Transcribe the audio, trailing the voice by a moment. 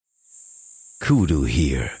Kudu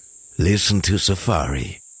here. Listen to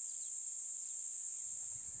Safari.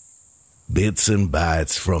 Bits and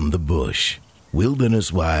Bytes from the Bush.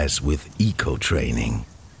 Wilderness Wise with Eco Training.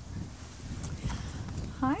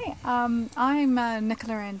 Hi, I'm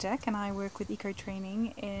Nicola Ranjak and I work with Eco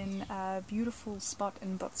Training in a beautiful spot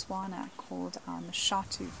in Botswana called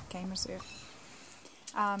Shatu Game Reserve.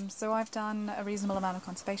 So I've done a reasonable amount of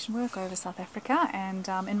conservation work over South Africa, and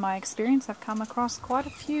in my experience I've come across quite a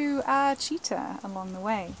few cheetah along the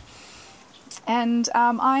way. And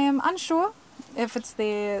I am unsure if it's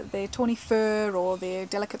their tawny fur or their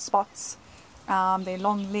delicate spots, their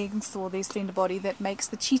long legs or their slender body that makes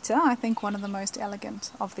the cheetah, I think, one of the most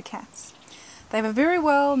elegant of the cats. They have a very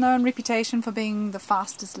well known reputation for being the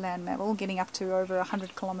fastest land mammal, getting up to over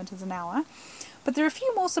 100 kilometers an hour. But there are a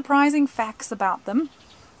few more surprising facts about them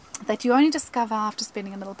that you only discover after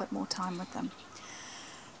spending a little bit more time with them.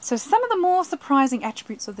 So some of the more surprising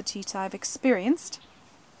attributes of the cheetah I've experienced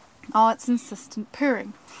are its insistent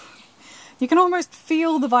purring. You can almost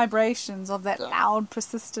feel the vibrations of that loud,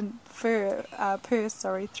 persistent purr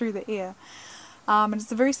through the air. And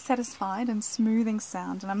it's a very satisfied and smoothing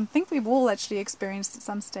sound. And I think we've all actually experienced at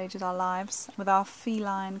some stage in our lives with our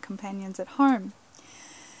feline companions at home.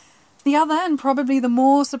 The other, and probably the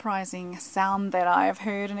more surprising sound that I've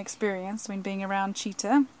heard and experienced when being around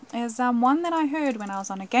cheetah is one that I heard when I was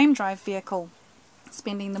on a game drive vehicle,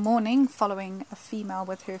 spending the morning following a female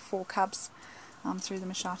with her 4 cubs through the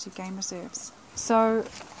Mashatu Game Reserves. So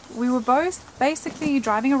we were both basically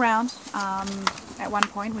driving around. At one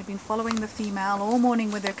point we'd been following the female all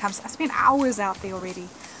morning with her cubs. I spent hours out there already.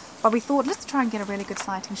 But we thought, let's try and get a really good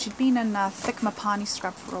sighting. She'd been in thick Mopani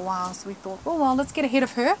scrub for a while, so we thought, oh well, let's get ahead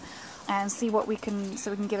of her and see what we can,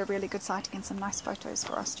 so we can get a really good sighting and some nice photos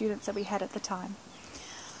for our students that we had at the time.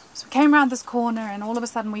 So we came around this corner and all of a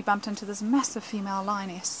sudden we bumped into this massive female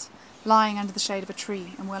lioness lying under the shade of a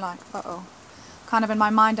tree, and we're like, uh-oh. Kind of in my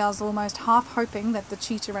mind I was almost half hoping that the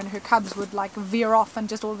cheetah and her cubs would like veer off and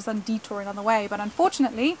just all of a sudden detour another way, but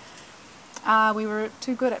unfortunately we were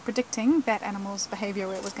too good at predicting that animal's behaviour,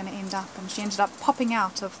 where it was going to end up, and she ended up popping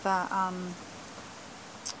out of the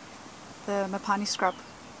Mopani scrub,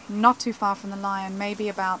 not too far from the lion, maybe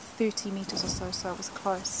about 30 metres or so, so it was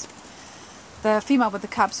close. The female with the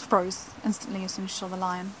cubs froze instantly as soon as she saw the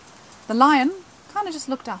lion. The lion kind of just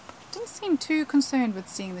looked up, didn't seem too concerned with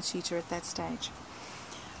seeing the cheetah at that stage.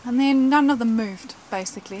 And then none of them moved,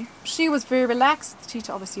 basically. She was very relaxed. The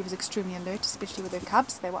cheetah obviously was extremely alert, especially with her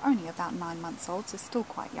cubs. They were only about 9 months old, so still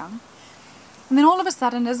quite young. And then all of a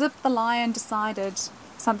sudden, as if the lion decided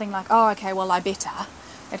something like, oh, okay, well, I better,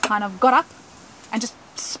 it kind of got up and just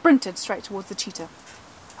sprinted straight towards the cheetah.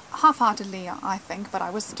 Half-heartedly, I think, but I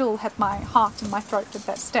was still had my heart in my throat at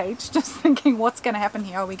that stage, just thinking, what's going to happen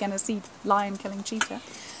here? Are we going to see lion killing cheetah?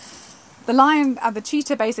 The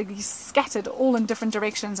cheetah basically scattered all in different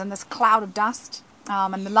directions in this cloud of dust,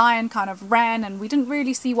 and the lion kind of ran, and we didn't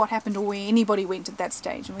really see what happened or where anybody went at that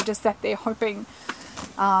stage, and we just sat there hoping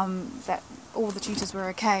that all the cheetahs were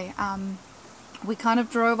okay. We kind of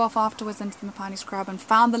drove off afterwards into the Mopani scrub and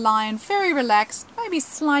found the lion very relaxed, maybe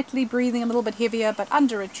slightly breathing a little bit heavier, but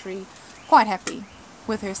under a tree, quite happy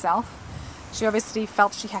with herself. She obviously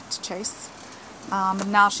felt she had to chase,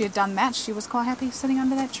 and now she had done that, she was quite happy sitting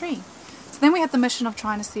under that tree. So then we had the mission of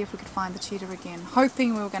trying to see if we could find the cheetah again,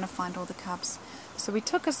 hoping we were going to find all the cubs. So we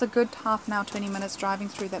took us a good half an hour, 20 minutes driving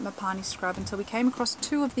through that Mopani scrub until we came across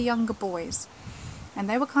 2 of the younger boys. And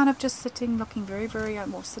they were kind of just sitting, looking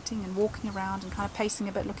sitting and walking around and kind of pacing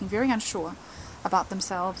a bit, looking very unsure about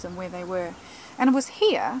themselves and where they were. And it was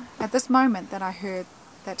here, at this moment, that I heard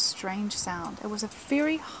that strange sound. It was a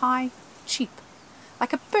very high cheep,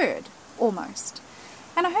 like a bird, almost.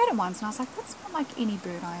 And I heard it once and I was like, that's not like any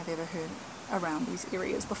bird I have ever heard around these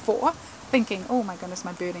areas before, thinking, oh my goodness,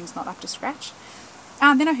 my birding's not up to scratch.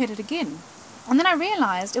 And then I heard it again. And then I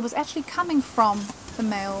realised it was actually coming from the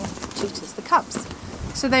male cheetahs, the cubs.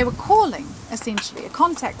 So they were calling, essentially, a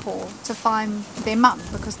contact call to find their mum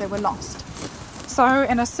because they were lost. So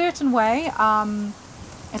in a certain way,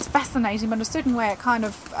 it's fascinating, but in a certain way it kind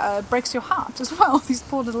of breaks your heart as well. These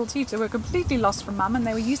poor little cheetah were completely lost from mum, and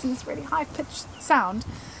they were using this really high-pitched sound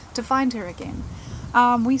to find her again.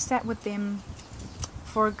 We sat with them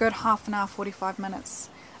for a good half an hour, 45 minutes,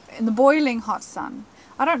 in the boiling hot sun.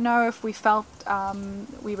 I don't know if we felt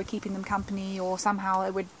we were keeping them company or somehow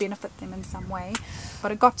it would benefit them in some way,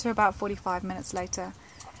 but it got to about 45 minutes later.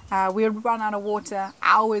 We had run out of water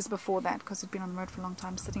hours before that because we'd been on the road for a long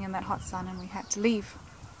time sitting in that hot sun, and we had to leave.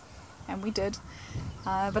 And we did.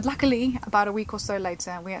 But luckily, about a week or so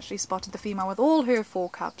later, we actually spotted the female with all her 4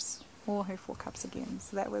 cubs again.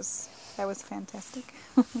 So that was fantastic.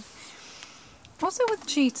 Also with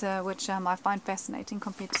cheetah, which I find fascinating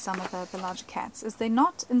compared to some of the larger cats, is they're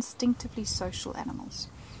not instinctively social animals.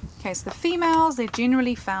 Okay, so the females, they're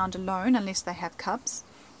generally found alone unless they have cubs,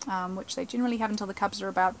 which they generally have until the cubs are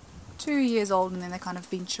about 2 years old, and then they kind of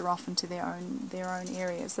venture off into their own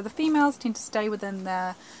areas. So the females tend to stay within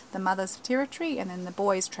the mother's territory, and then the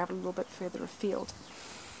boys travel a little bit further afield.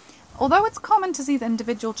 Although it's common to see the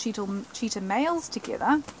individual cheetah males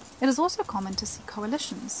together, it is also common to see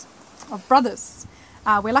coalitions of brothers.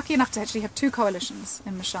 We're lucky enough to actually have 2 coalitions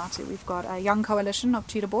in Mashatu. We've got a young coalition of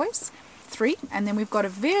cheetah boys, 3, and then we've got a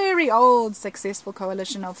very old, successful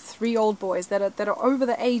coalition of 3 old boys that are over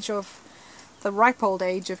the ripe old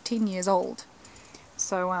age of 10 years old.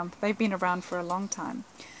 So they've been around for a long time.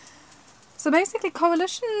 So basically,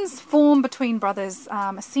 coalitions form between brothers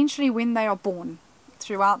essentially when they are born,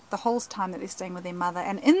 throughout the whole time that they're staying with their mother,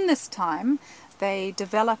 and in this time they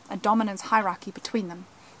develop a dominance hierarchy between them.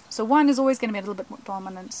 So one is always going to be a little bit more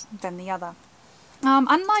dominant than the other.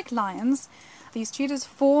 Unlike lions, these cheetahs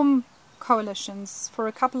form coalitions for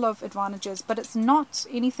a couple of advantages, but it's not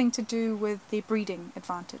anything to do with their breeding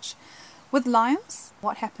advantage. With lions,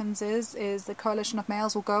 what happens is the coalition of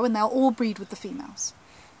males will go and they'll all breed with the females.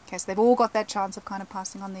 Okay, so they've all got that chance of kind of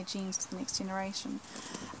passing on their genes to the next generation.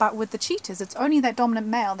 But with the cheetahs, it's only that dominant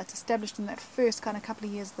male that's established in that first kind of couple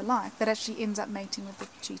of years of the life that actually ends up mating with the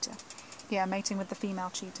cheetah. Yeah, mating with the female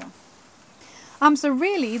cheetah. So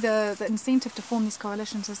really, the incentive to form these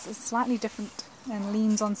coalitions is slightly different and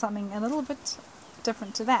leans on something a little bit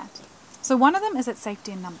different to that. So one of them is its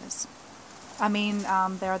safety in numbers. I mean,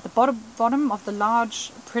 they're at the bottom of the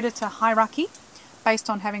large predator hierarchy, based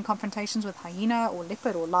on having confrontations with hyena or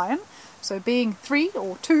leopard or lion. So being 3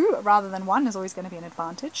 or 2 rather than 1 is always going to be an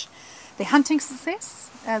advantage. Their hunting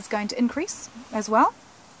success is going to increase as well.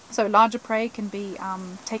 So larger prey can be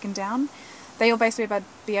taken down. They'll basically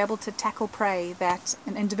be able to tackle prey that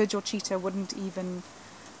an individual cheetah wouldn't even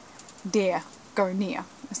dare go near,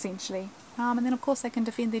 essentially. And then of course they can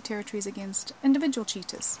defend their territories against individual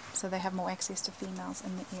cheetahs, so they have more access to females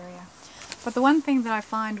in the area. But the one thing that I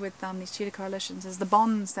find with these cheetah coalitions is the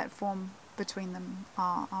bonds that form between them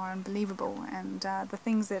are unbelievable, and the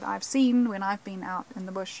things that I've seen when I've been out in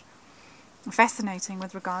the bush are fascinating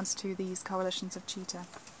with regards to these coalitions of cheetah.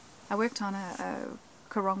 I worked on a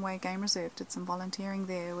Karongway Game Reserve, did some volunteering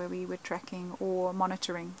there where we were tracking or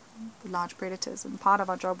monitoring large predators, and part of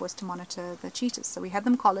our job was to monitor the cheetahs. So we had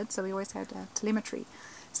them collared, so we always had a telemetry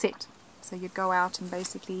set. So you'd go out and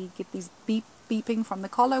basically get these beeping from the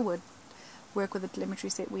collar, would work with the telemetry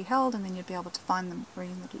set we held, and then you'd be able to find them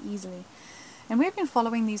reasonably easily. And we've been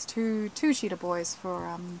following these two cheetah boys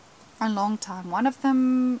for a long time. One of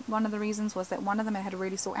the reasons was that one of them had a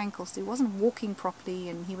really sore ankle, so he wasn't walking properly,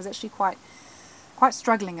 and he was actually quite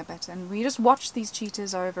struggling a bit, and we just watched these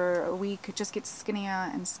cheetahs over a week just get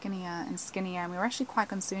skinnier and skinnier and skinnier, and we were actually quite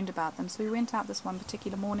concerned about them. So we went out this one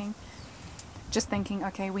particular morning just thinking,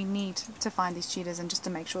 okay, we need to find these cheetahs and just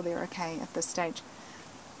to make sure they're okay at this stage.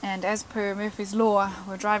 And as per Murphy's Law,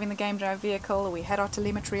 we're driving the game drive vehicle, we had our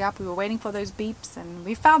telemetry up, we were waiting for those beeps, and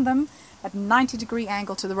we found them at 90-degree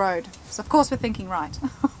angle to the road. So of course we're thinking, right,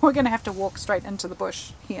 we're going to have to walk straight into the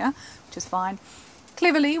bush here, which is fine.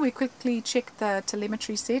 Cleverly, we quickly checked the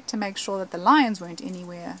telemetry set to make sure that the lions weren't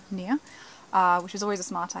anywhere near, which is always a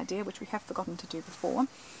smart idea, which we have forgotten to do before.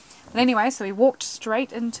 But anyway, so we walked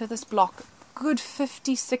straight into this block, good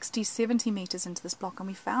 50, 60, 70 meters into this block, and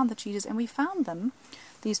we found the cheetahs, and we found them,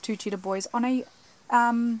 these 2 cheetah boys, on a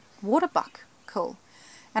waterbuck kull.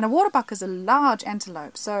 And a waterbuck is a large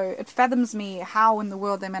antelope, so it fathoms me how in the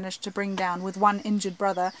world they managed to bring down, with one injured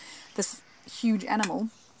brother, this huge animal.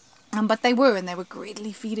 But they were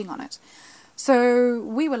greedily feeding on it. So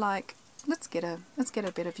we were like, let's get a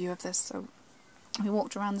better view of this. So we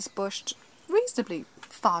walked around this bush, reasonably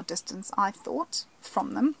far distance, I thought,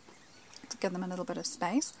 from them, to give them a little bit of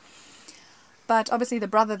space. But obviously the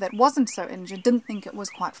brother that wasn't so injured didn't think it was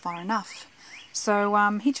quite far enough.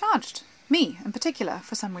 So he charged me in particular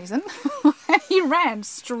for some reason. And he ran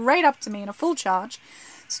straight up to me in a full charge,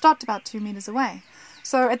 stopped about 2 meters away.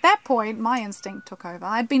 So at that point, my instinct took over.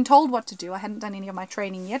 I'd been told what to do. I hadn't done any of my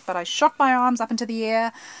training yet, but I shot my arms up into the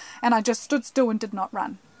air, and I just stood still and did not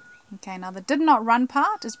run. Okay, now the did not run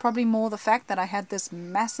part is probably more the fact that I had this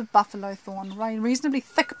massive buffalo thorn reasonably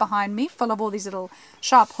thick behind me, full of all these little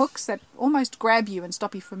sharp hooks that almost grab you and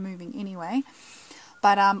stop you from moving anyway.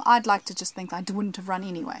 But I'd like to just think I wouldn't have run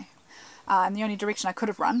anyway. And the only direction I could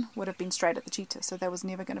have run would have been straight at the cheetah, so that was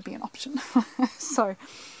never going to be an option. So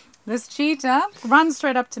This cheetah runs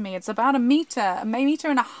straight up to me. It's about a meter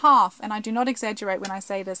and a half, and I do not exaggerate when I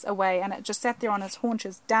say this, away. And it just sat there on its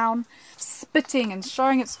haunches down, spitting and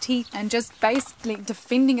showing its teeth and just basically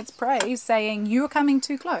defending its prey, saying, "You're coming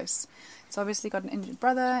too close." It's obviously got an injured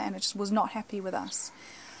brother, and it just was not happy with us.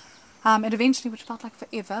 It eventually, which felt like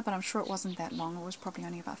forever, but I'm sure it wasn't that long, it was probably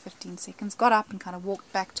only about 15 seconds, got up and kind of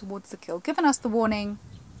walked back towards the kill. Given us the warning,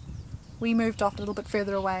 we moved off a little bit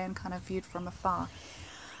further away and kind of viewed from afar.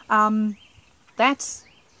 That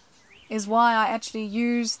is why I actually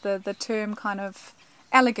use the term kind of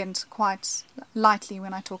elegant quite lightly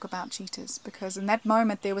when I talk about cheetahs, because in that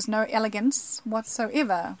moment there was no elegance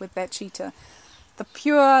whatsoever with that cheetah.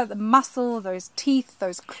 The muscle, those teeth,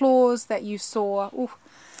 those claws that you saw, ooh,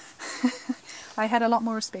 I had a lot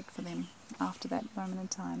more respect for them after that moment in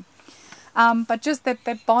time. But just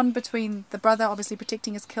that bond between the brother obviously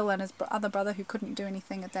protecting his kill and his other brother who couldn't do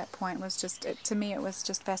anything at that point was just, to me, it was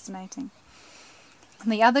just fascinating.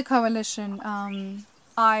 And the other coalition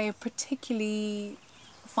I particularly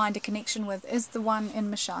find a connection with is the one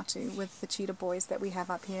in Mashatu with the cheetah boys that we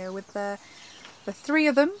have up here, with the three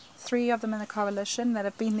of them in the coalition that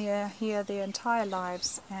have been here their entire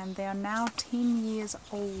lives, and they are now 10 years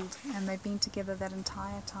old, and they've been together that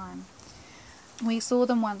entire time. We saw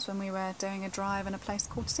them once when we were doing a drive in a place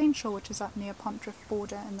called Central, which is up near Pontriff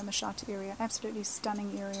border in the Mashatu area, absolutely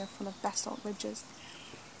stunning area full of basalt ridges.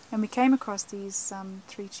 And we came across these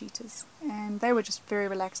 3 cheetahs, and they were just very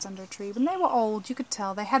relaxed under a tree. When they were old, you could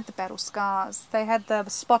tell they had the battle scars, they had the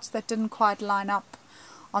spots that didn't quite line up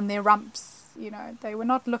on their rumps. You know, they were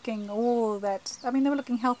not looking all that, I mean, they were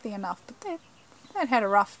looking healthy enough, but they'd had a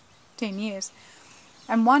rough 10 years.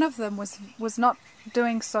 And one of them was not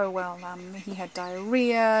doing so well. He had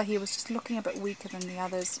diarrhea, he was just looking a bit weaker than the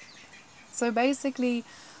others. So basically,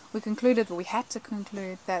 we had to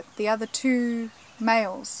conclude that the other 2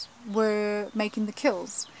 males were making the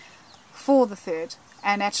kills for the third,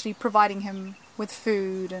 and actually providing him with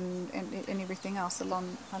food and everything else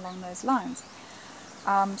along those lines.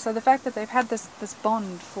 So the fact that they've had this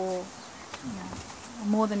bond for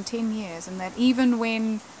more than 10 years, and that even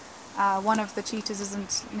when one of the cheetahs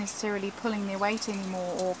isn't necessarily pulling their weight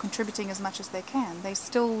anymore or contributing as much as they can, they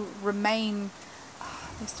still remain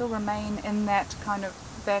in that kind of,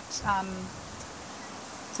 it's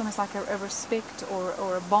almost like a respect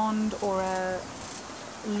or a bond or a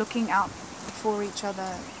looking out for each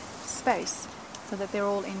other space, so that they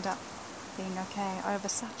all end up being okay over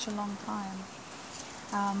such a long time.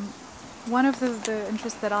 One of the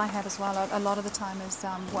interests that I have as well a lot of the time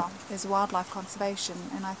is wildlife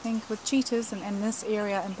conservation, and I think with cheetahs and in this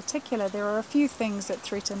area in particular, there are a few things that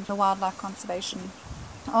threaten the wildlife conservation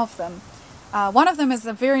of them. One of them is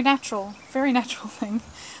a very natural thing.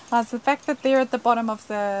 It's the fact that they're at the bottom of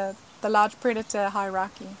the large predator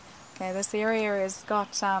hierarchy. Okay, this area has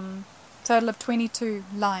got a total of 22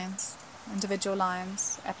 individual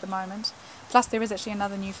lions at the moment. Plus there is actually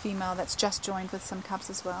another new female that's just joined with some cubs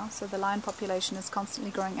as well. So the lion population is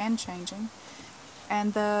constantly growing and changing.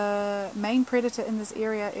 And the main predator in this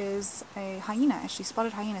area is a hyena, actually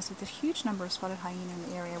spotted hyenas. So there's a huge number of spotted hyena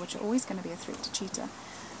in the area, which are always going to be a threat to cheetah.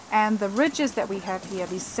 And the ridges that we have here,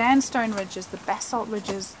 these sandstone ridges, the basalt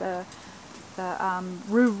ridges, the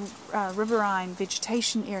riverine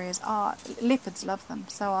vegetation areas, leopards love them.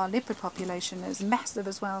 So our leopard population is massive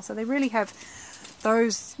as well. So they really have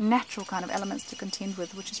those natural kind of elements to contend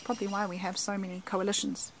with, which is probably why we have so many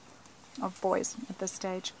coalitions of boys at this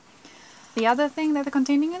stage. The other thing that they're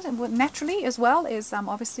contending in naturally as well is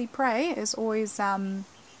obviously prey is always can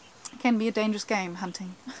be a dangerous game,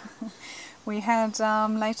 hunting. We had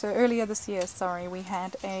earlier this year, we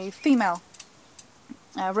had a female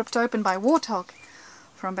ripped open by a warthog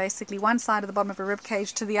from basically one side of the bottom of her rib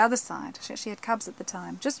cage to the other side. She actually had cubs at the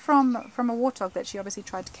time, just from a warthog that she obviously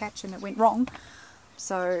tried to catch, and it went wrong.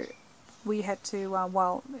 So we had to,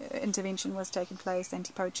 while intervention was taking place,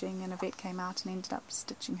 anti-poaching, and a vet came out and ended up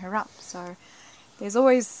stitching her up. So there's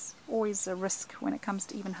always a risk when it comes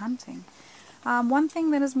to even hunting. One thing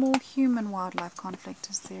that is more human-wildlife conflict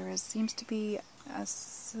is seems to be a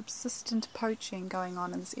subsistent poaching going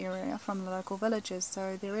on in this area from the local villages.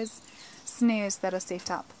 So there is snares that are set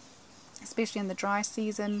up, especially in the dry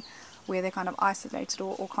season, where they're kind of isolated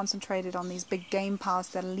or concentrated on these big game paths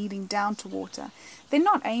that are leading down to water. They're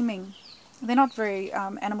not very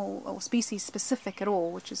animal or species specific at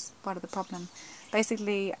all, which is part of the problem.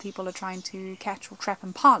 Basically, people are trying to catch or trap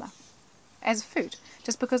impala as food,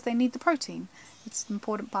 just because they need the protein. It's an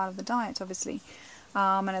important part of the diet, obviously,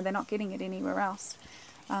 and they're not getting it anywhere else.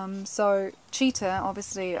 So cheetah,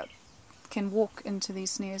 obviously, can walk into these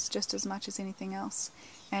snares just as much as anything else.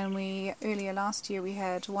 And earlier last year we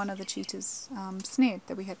had one of the cheetahs snared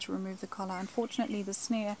that we had to remove the collar. Unfortunately, the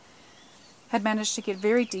snare had managed to get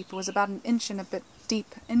very deep. It was about an inch and a bit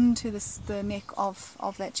deep into the neck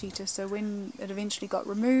of that cheetah. So when it eventually got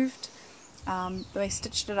removed, they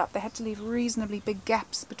stitched it up. They had to leave reasonably big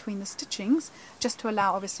gaps between the stitchings just to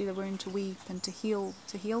allow obviously the wound to weep and to heal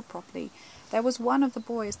properly. That was one of the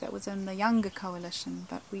boys that was in the younger coalition,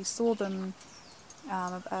 but we saw them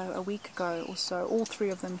a week ago or so, all three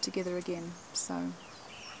of them together again. So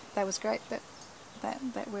that was great. That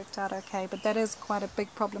worked out okay. But that is quite a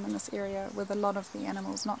big problem in this area with a lot of the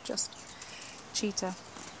animals, not just cheetah.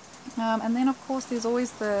 And then, of course, there's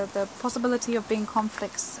always the possibility of being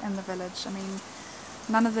conflicts in the village. I mean,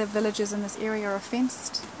 none of the villages in this area are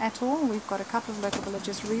fenced at all. We've got a couple of local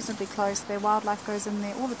villages reasonably close. Their wildlife goes in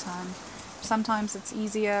there all the time. Sometimes it's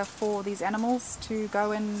easier for these animals to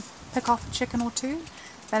go and pick off a chicken or two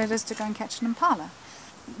than it is to go and catch an impala.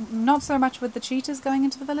 Not so much with the cheetahs going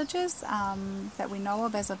into the villages that we know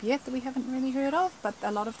of as of yet, that we haven't really heard of, but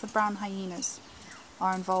a lot of the brown hyenas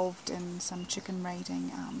are involved in some chicken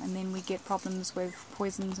raiding, and then we get problems with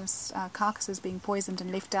poisonous carcasses being poisoned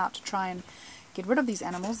and left out to try and get rid of these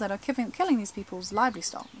animals that are killing these people's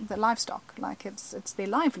livestock. Like it's their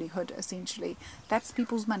livelihood essentially. That's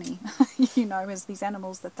people's money, is these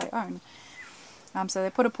animals that they own. So they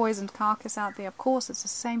put a poisoned carcass out there. Of course, it's the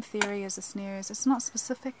same theory as the snares. It's not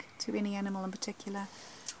specific to any animal in particular.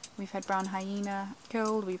 We've had brown hyena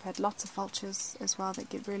killed. We've had lots of vultures as well that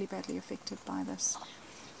get really badly affected by this.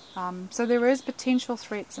 So there is potential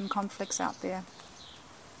threats and conflicts out there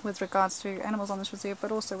with regards to animals on this reserve,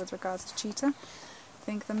 but also with regards to cheetah. I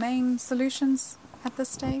think the main solutions at this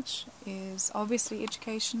stage is obviously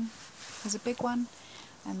education is a big one,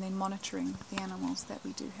 and then monitoring the animals that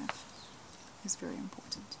we do have is very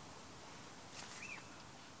important.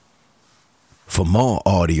 For more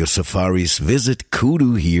audio safaris, visit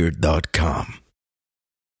kuduhear.com.